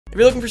If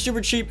you're looking for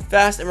super cheap,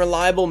 fast, and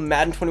reliable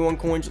Madden 21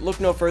 coins,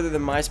 look no further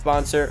than my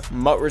sponsor,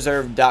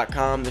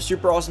 MutReserve.com. They're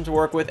super awesome to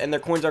work with, and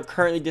their coins are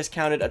currently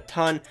discounted a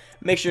ton.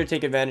 Make sure to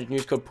take advantage and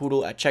use code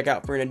Poodle at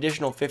checkout for an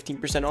additional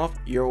 15% off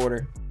your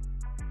order.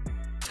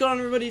 What's going on,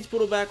 everybody? It's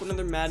Poodle back with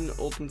another Madden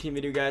Ultimate Team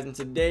video, guys, and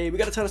today we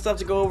got a ton of stuff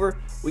to go over.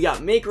 We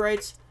got make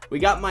rights, we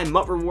got my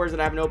MUT rewards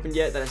that I haven't opened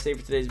yet that I saved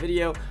for today's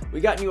video,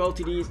 we got new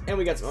LTDs, and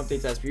we got some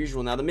updates as per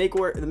usual. Now, the make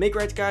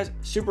rights, guys,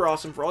 super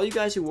awesome. For all you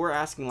guys who were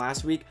asking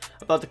last week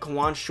about the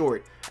Kawan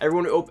Short,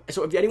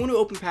 so if anyone who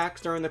opened packs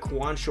during the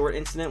Kawan Short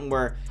incident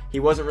where he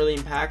wasn't really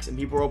in packs and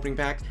people were opening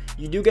packs,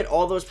 you do get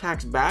all those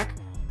packs back,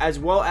 as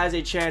well as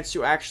a chance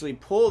to actually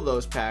pull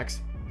those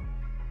packs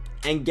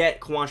and get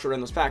Kawan Short in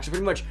those packs. So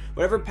pretty much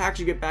whatever packs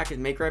you get back as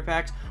make right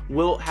packs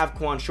will have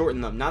Kawan Short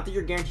in them. Not that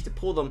you're guaranteed to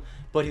pull them,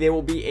 but there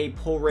will be a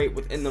pull rate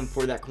within them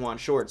for that Kawan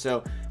Short.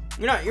 So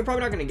you're probably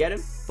not going to get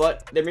him,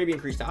 but there may be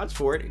increased odds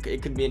for it.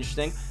 It could be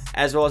interesting,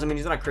 as well as, I mean,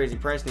 he's not a crazy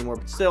price anymore,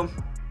 but still an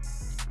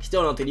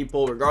LTD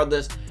pull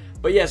regardless.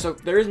 But yeah, so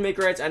there is make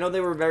rights. I know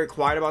they were very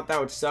quiet about that,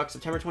 which sucks.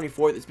 September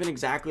 24th, it's been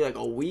exactly like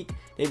a week.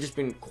 They've just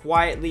been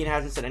quietly and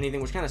hasn't said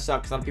anything, which kind of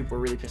sucks. A lot of people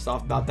were really pissed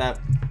off about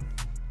that.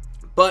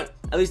 But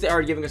at least they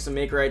are giving us some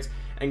make rights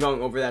and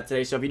going over that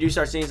today. So if you do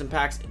start seeing some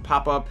packs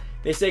pop up,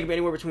 they say it could be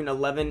anywhere between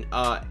 11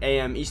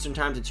 a.m. Eastern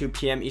time to 2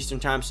 p.m. Eastern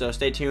time. So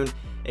stay tuned.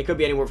 It could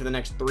be anywhere for the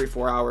next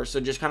 3-4 hours. So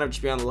just kind of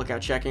be on the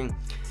lookout checking.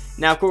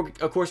 Now,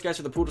 of course, guys,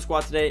 for the Poodle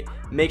Squad today,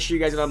 make sure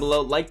you guys go down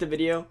below, like the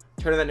video,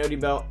 turn on that noti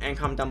bell, and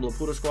comment down below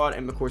Poodle Squad.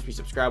 And of course, be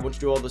subscribed. Once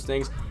you do all those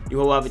things, you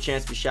will have a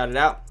chance to be shouted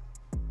out.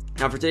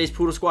 Now, for today's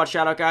Poodle Squad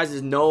shout out, guys,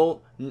 is Noah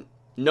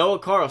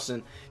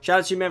Carlson. Shout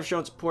out to you, man, for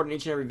showing support in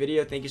each and every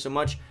video. Thank you so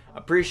much.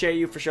 Appreciate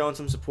you for showing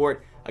some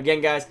support. Again,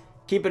 guys,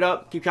 keep it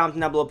up. Keep commenting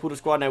down below Poodle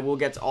Squad, and I will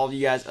get to all of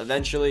you guys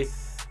eventually.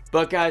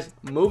 But, guys,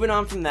 moving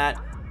on from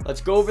that,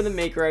 let's go over the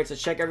make rights.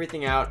 Let's check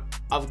everything out.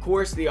 Of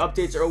course, the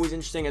updates are always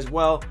interesting as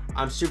well.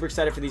 I'm super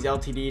excited for these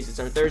LTDs. It's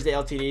our Thursday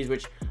LTDs,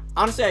 which,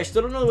 honestly, I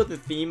still don't know what the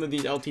theme of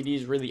these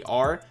LTDs really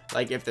are.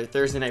 Like, if they're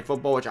Thursday Night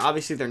Football, which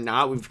obviously they're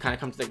not. We've kind of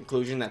come to the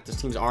conclusion that those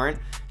teams aren't.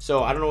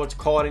 So, I don't know what to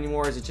call it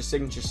anymore. Is it just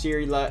Signature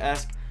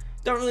Series-esque?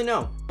 Don't really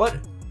know. But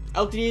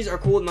LTDs are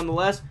cool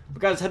nonetheless.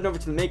 But guys, heading over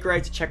to the make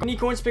rights to check. If you need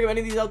coins to pick up any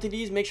of these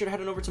LTDs, make sure to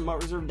head on over to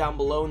MUT Reserve down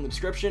below in the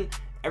description.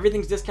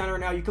 Everything's discounted right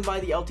now. You can buy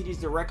the LTDs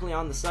directly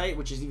on the site,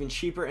 which is even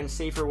cheaper and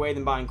safer way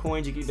than buying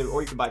coins. You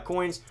could buy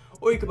coins,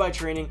 or you could buy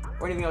training,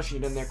 or anything else you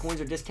need in there.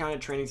 Coins are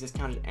discounted, training's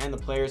discounted, and the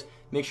players.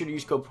 Make sure to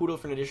use code Poodle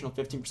for an additional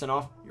 15%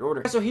 off your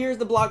order. So here's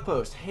the blog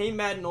post. Hey,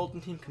 Madden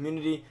Ultimate Team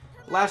community.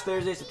 Last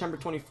Thursday, September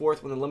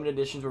 24th, when the limited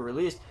editions were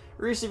released,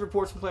 we received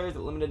reports from players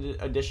that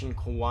limited edition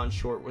Kawan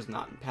Short was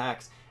not in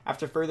packs.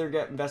 After further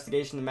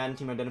investigation, the Madden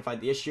team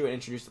identified the issue and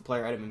introduced the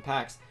player item in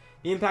packs.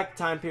 The impact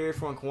time period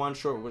for when Kawan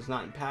Short was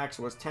not in packs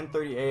was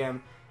 10:30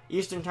 a.m.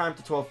 Eastern time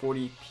to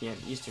 12:40 p.m.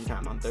 Eastern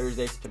time on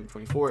Thursday, September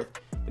 24th.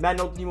 The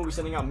Madden Ultimate Team will be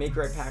sending out make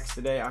right packs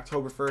today,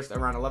 October 1st,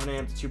 around 11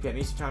 a.m. to 2 p.m.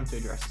 Eastern time to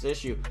address this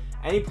issue.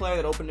 Any player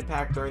that opened a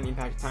pack during the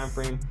impacted time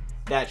frame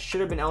that should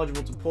have been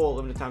eligible to pull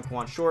limited time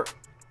Kawan Short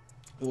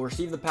will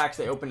receive the packs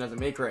they opened as a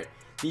make right.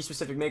 These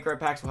specific make right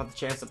packs will have the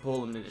chance to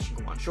pull limited edition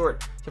Kawan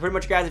Short. So pretty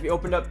much, guys, if you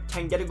opened up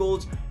 10 get a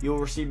golds, you will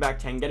receive back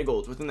 10 get a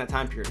golds within that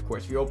time period. Of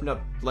course, if you opened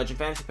up Legend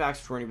Fantasy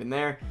packs, which weren't even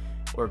there,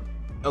 or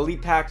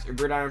Elite packs or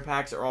Gridiron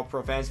packs or All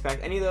Pro Fantasy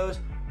packs, any of those,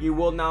 you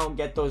will now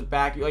get those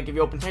back. Like, if you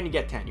open 10, you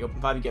get 10. You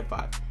open 5, you get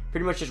 5.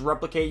 Pretty much just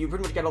replicate. You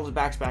pretty much get all those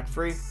packs back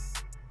free,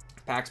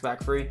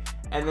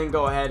 and then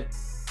go ahead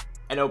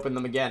and open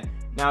them again.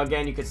 Now,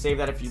 again, you could save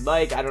that if you'd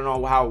like. I don't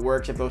know how it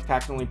works, if those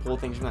packs only pull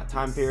things from that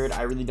time period.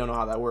 I really don't know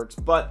how that works,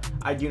 but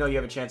I do know you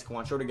have a chance to go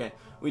on short again.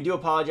 We do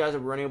apologize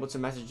if we were unable to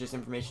message this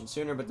information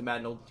sooner, but the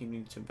Madden Ultimate Team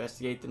needed to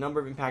investigate the number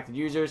of impacted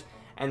users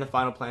and the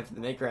final plan for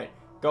the make right.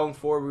 Going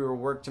forward, we will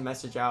work to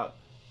message out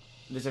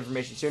this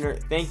information sooner.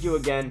 Thank you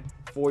again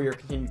for your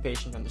continued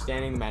patience and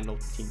understanding, the Madden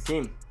Ultimate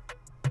Team.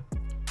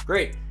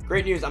 Great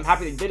news. I'm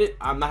happy they did it.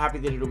 I'm not happy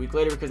they did it a week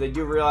later, because they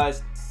do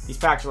realize these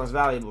packs are less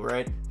valuable,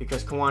 right?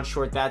 Because Kawan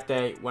Short that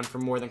day went for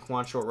more than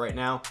Kawan Short right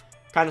now.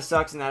 Kind of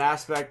sucks in that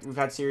aspect. We've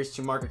had Series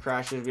 2 market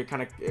crashes.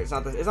 It's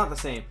not the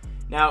same.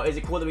 Now, is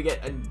it cool that we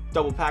get a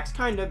double packs?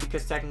 Kind of,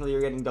 because technically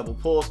you're getting double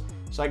pulls.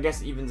 So I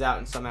guess it evens out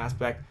in some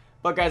aspect.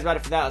 But guys, about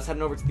it for that. Let's head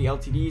over to the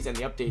LTDs and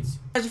the updates.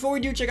 Guys, before we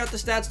do check out the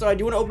stats, though, I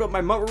do want to open up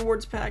my MUT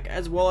rewards pack,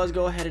 as well as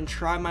go ahead and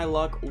try my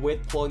luck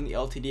with pulling the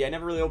LTD. I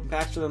never really opened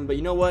packs for them, but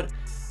you know what?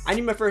 I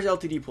need my first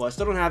LTD pull. I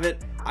still don't have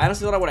it. I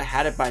honestly thought I would have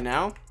had it by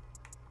now.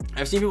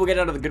 I've seen people get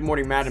out of the Good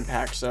Morning Madden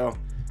pack, so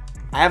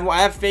I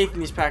have faith in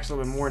these packs a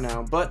little bit more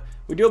now. But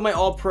we do have my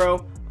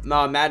All-Pro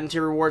Madden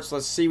tier rewards. So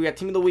let's see. We got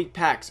Team of the Week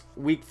packs.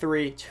 Week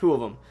 3, 2 of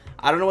them.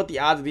 I don't know what the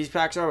odds of these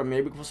packs are, but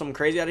maybe we can pull something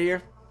crazy out of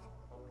here.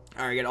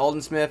 All right, we got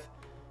Aldon Smith.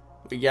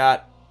 We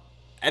got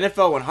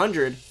NFL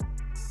 100.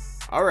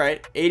 All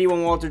right,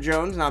 81 Walter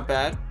Jones. Not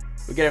bad.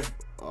 We get a...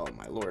 Oh,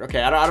 my Lord.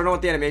 Okay, I don't know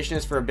what the animation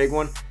is for a big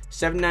one.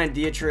 79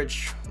 Dietrich.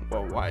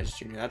 Whoa, Wise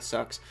Jr. That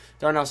sucks.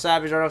 Darnell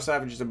Savage. Darnell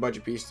Savage is a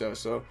budget piece, though,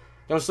 so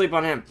don't sleep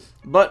on him.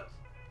 But,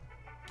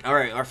 all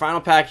right, our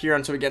final pack here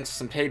until we get into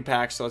some paid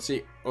packs. So let's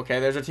see. Okay,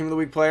 there's our Team of the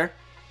Week player.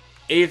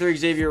 83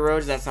 Xavier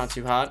Rhodes, that's not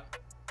too hot.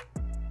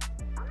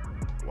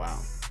 Wow.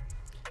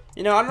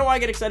 You know, I don't know why I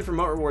get excited for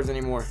MUT rewards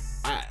anymore.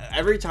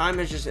 Every time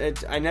it's just,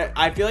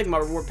 I feel like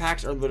MUT reward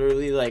packs are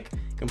literally like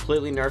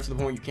completely nerfed to the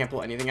point where you can't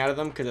pull anything out of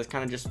them, because that's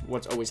kind of just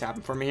what's always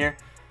happened for me here.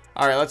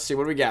 All right, let's see,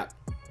 what do we got?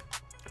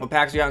 What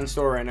packs we got in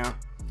store right now?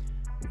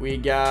 We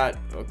got,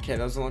 okay, that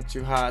doesn't look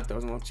too hot. That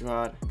doesn't look too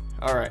hot.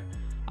 All right,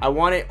 I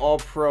want an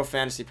all-pro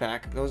fantasy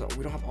pack. We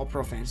don't have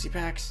all-pro fantasy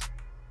packs.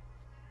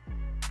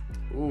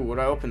 Ooh, what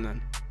do I open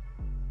then?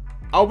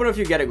 I'll open a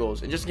few get-it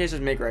goals, and just in case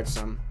there's make rights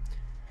some.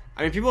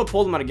 I mean, people have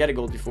pulled them out of get-it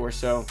gold before,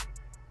 so.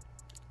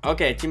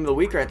 Okay, team of the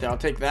week right there. I'll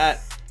take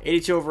that.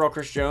 82 overall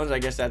Chris Jones. I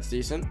guess that's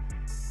decent.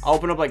 I'll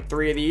open up like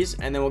 3 of these,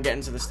 and then we'll get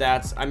into the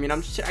stats. I mean, I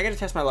gotta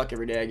test my luck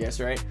every day, I guess,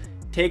 right?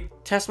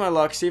 Test my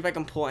luck, see if I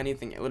can pull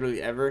anything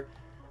literally ever.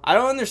 I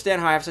don't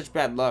understand how I have such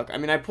bad luck. I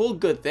mean, I pulled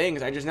good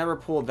things. I just never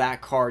pulled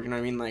that card, you know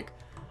what I mean? Like,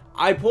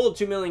 I pulled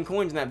 2 million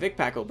coins in that Vic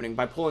pack opening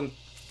by pulling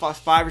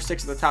 5 or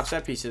 6 of the top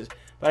set pieces,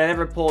 but I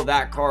never pulled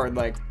that card,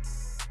 like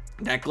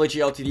that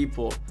glitchy LTD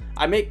pull.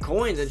 I make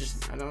coins,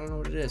 I don't know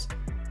what it is.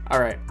 All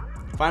right,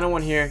 final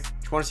one here.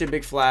 Just want to see a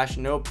big flash.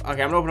 Nope.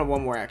 Okay, I'm gonna open up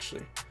one more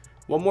actually.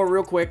 One more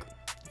real quick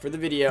for the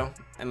video,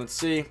 and let's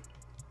see.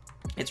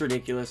 It's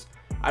ridiculous.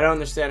 I don't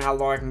understand how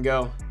long I can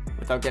go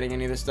without getting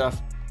any of this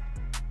stuff.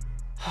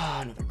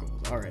 Another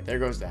gold. All right, there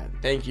goes that.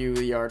 Thank you,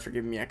 the yard, for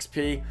giving me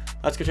XP.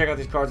 Let's go check out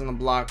these cards on the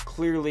block.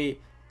 Clearly,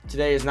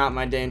 today is not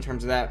my day in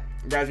terms of that.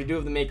 Guys, we do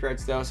have the make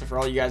rights though, so for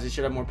all you guys, we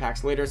should have more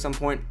packs later at some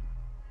point.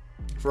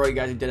 For all you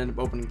guys who did end up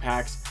opening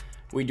packs,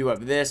 we do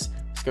have this.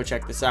 Let's go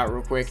check this out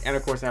real quick. And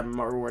of course, I have a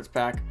MUT rewards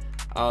pack.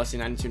 Let's see,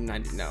 92 to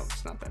 90. No,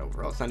 it's not that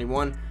overall. It's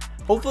 91.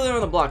 Hopefully, they're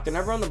on the block. They're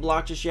never on the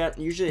block just yet.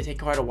 Usually, they take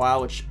quite a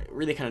while, which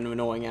really kind of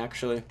annoying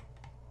actually.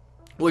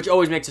 Which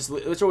always leads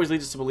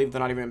us to believe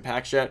they're not even in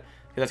packs yet,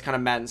 because that's kind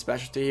of Madden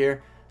specialty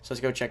here. So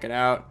let's go check it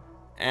out.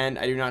 And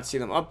I do not see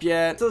them up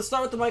yet. So let's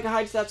start with the Micah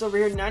Hyde stats over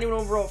here. 91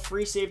 overall,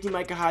 free safety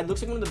Micah Hyde.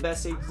 Looks like one of the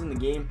best safeties in the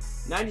game.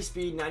 90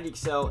 speed, 90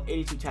 excel,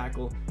 82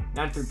 tackle,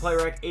 93 play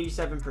rec,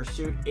 87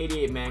 pursuit,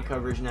 88 man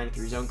coverage,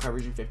 93 zone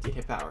coverage, and 58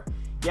 hit power.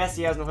 Yes,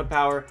 he has no hit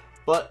power,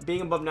 but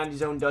being above 90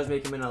 zone does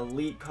make him an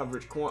elite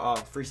coverage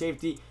free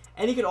safety.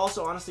 And he could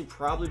also honestly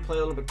probably play a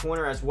little bit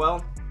corner as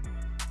well,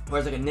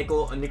 whereas like a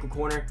nickel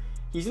corner.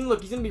 He's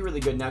gonna be really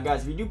good. Now,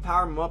 guys, if you do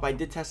power him up, I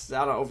did test this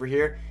out over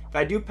here. If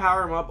I do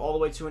power him up all the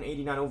way to an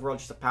 89 overall,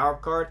 just a power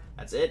up card,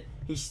 that's it.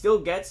 He still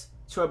gets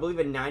to, I believe,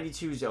 a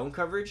 92 zone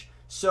coverage.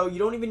 So you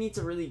don't even need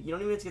to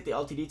get the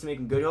LTD to make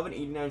him good. He'll have an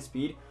 89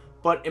 speed.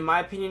 But in my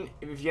opinion,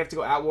 if you have to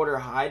go Atwater or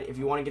Hyde, if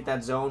you want to get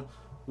that zone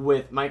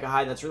with Micah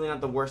Hyde, that's really not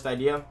the worst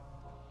idea.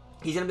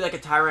 He's gonna be like a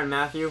Tyrann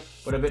Mathieu,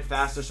 but a bit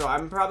faster. So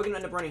I'm probably gonna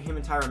end up running him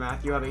and Tyrann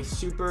Mathieu. Have a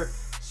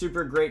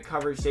super great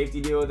coverage safety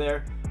duo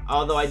there.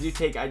 Although I do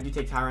take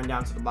Tyrann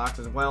down to the box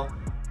as well.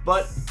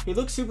 But he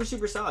looks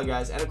super solid,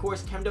 guys. And of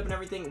course, chemmed up and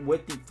everything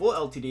with the full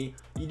LTD.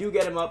 You do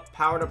get him up,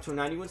 powered up to a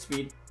 91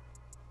 speed.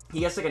 He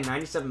gets like a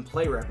 97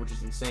 play rep, which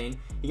is insane.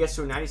 He gets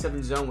to a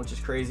 97 zone, which is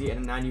crazy,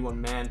 and a 91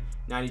 man,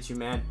 92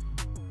 man.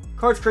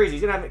 Card's crazy.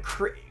 He's gonna have it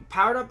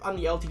powered up on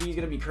the LTD. He's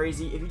gonna be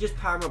crazy. If you just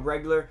power him up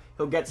regular,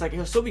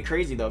 he'll still be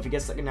crazy though. If he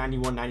gets like a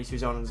 91, 92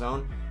 zone on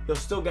zone, he'll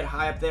still get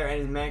high up there. And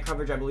his man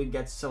coverage, I believe,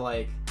 gets to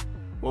like,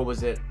 what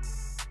was it?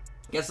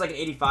 Gets like an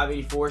 85,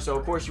 84. So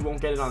of course you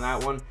won't get it on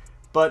that one,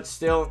 but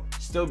still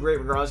great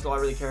regardless. All I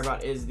really care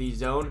about is the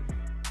zone.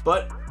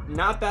 But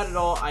not bad at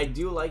all. I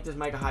do like this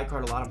Micah Hyde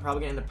card a lot. I'm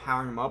probably going to end up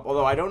powering him up.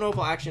 Although I don't know if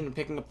I'll actually end up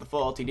picking up the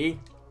full LTD.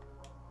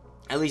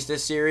 At least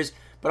this series.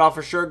 But I'll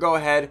for sure go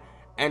ahead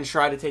and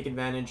try to take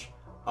advantage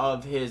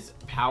of his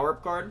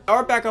power-up card.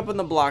 We're back up on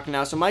the block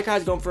now. So Micah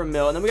Hyde's going for a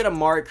mil. And then we got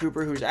Amari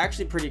Cooper, who's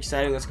actually pretty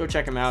exciting. Let's go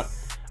check him out.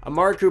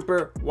 Amari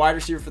Cooper, wide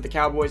receiver for the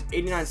Cowboys.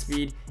 89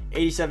 speed,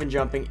 87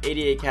 jumping,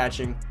 88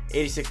 catching,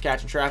 86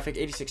 catch in traffic,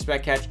 86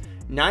 spec catch,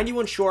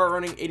 91 short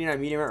running,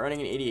 89 medium route running,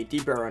 and 88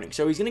 deep route running.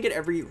 So he's going to get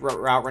every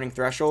route running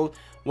threshold.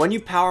 When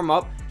you power him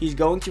up, he's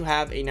going to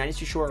have a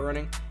 92 short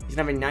running, he's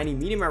going to have a 90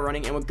 medium route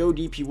running, and with go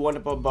deep, he will end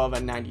up above a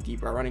 90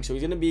 deep route running. So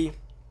he's going to be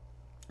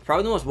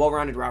probably the most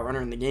well-rounded route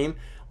runner in the game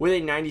with a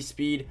 90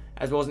 speed,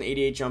 as well as an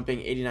 88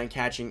 jumping, 89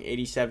 catching,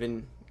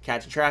 87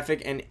 catch in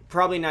traffic, and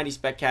probably 90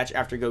 spec catch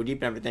after go deep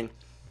and everything.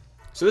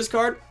 So this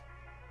card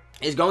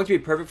is going to be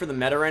perfect for the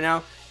meta right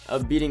now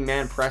of beating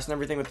man press and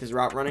everything with his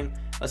route running.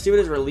 Let's see what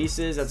his release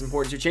is. That's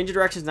important. So change of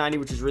directions 90,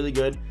 which is really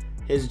good.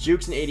 His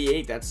jukes an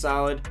 88. That's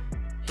solid.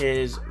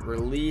 His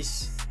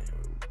release,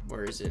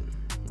 where is it?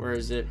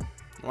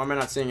 Why am I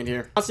not seeing it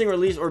here? I'm not seeing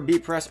release or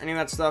beat press, any of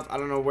that stuff. I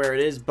don't know where it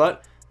is,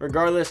 but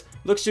regardless,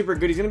 looks super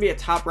good. He's going to be a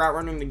top route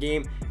runner in the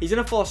game. He's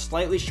going to fall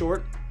slightly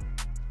short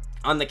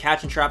on the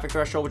catch and traffic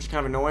threshold, which is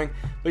kind of annoying,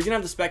 but he's gonna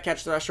have the spec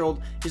catch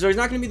threshold. So he's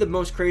not gonna be the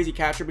most crazy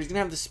catcher, but he's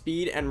gonna have the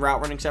speed and route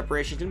running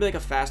separation. He's gonna be like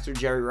a faster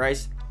Jerry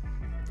Rice.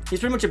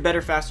 He's pretty much a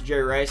better, faster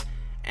Jerry Rice,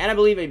 and I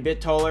believe a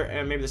bit taller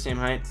and maybe the same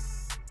height.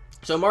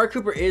 So Amari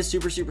Cooper is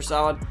super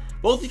solid.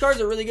 Both these cards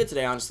are really good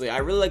today, honestly. I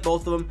really like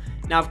both of them.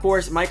 Now, of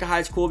course, Micah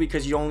Hyde's cool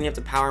because you only have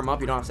to power him up.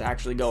 You don't have to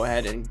actually go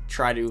ahead and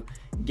try to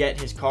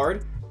get his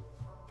card.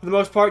 For the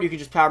most part, you can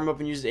just power him up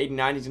and use his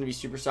 89. He's going to be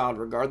super solid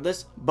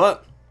regardless.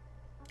 But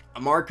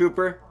Amari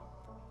Cooper,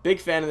 big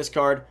fan of this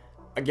card.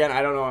 Again,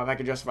 I don't know if I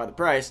can justify the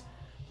price.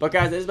 But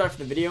guys, that is about it for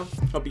the video.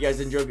 Hope you guys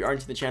enjoyed. If you are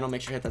into the channel,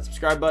 make sure to hit that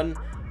subscribe button.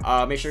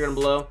 Make sure to go down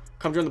below.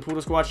 Come join the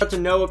Poodle Squad. Shout out to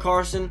Noah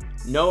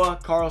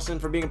Carlson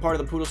for being a part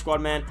of the Poodle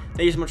Squad, man.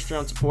 Thank you so much for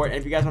your support. And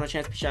if you guys want a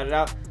chance to be shouted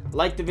out,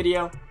 like the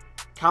video,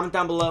 comment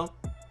down below.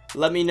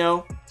 Let me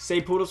know.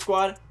 Say Poodle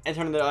Squad, and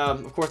turn the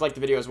of course like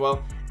the video as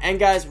well. And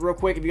guys, real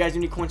quick, if you guys do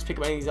need coins to pick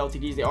up any of these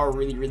LTDs, they are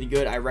really, really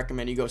good. I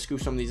recommend you go scoop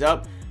some of these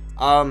up.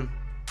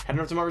 Head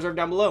over to Ovr Ltd'S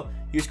down below.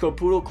 Use code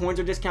Poodle. Coins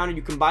are discounted.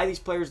 You can buy these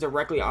players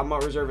directly on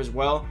Ovr Ltd'S as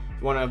well.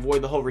 If you want to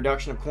avoid the whole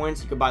reduction of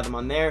coins, you can buy them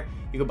on there.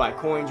 You can buy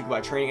coins. You can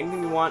buy training.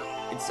 Anything you want.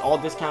 It's all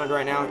discounted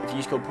right now. If you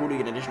use code Poodle, you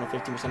get an additional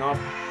 15% off.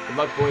 Good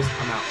luck, boys.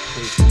 I'm out.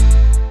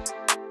 Peace.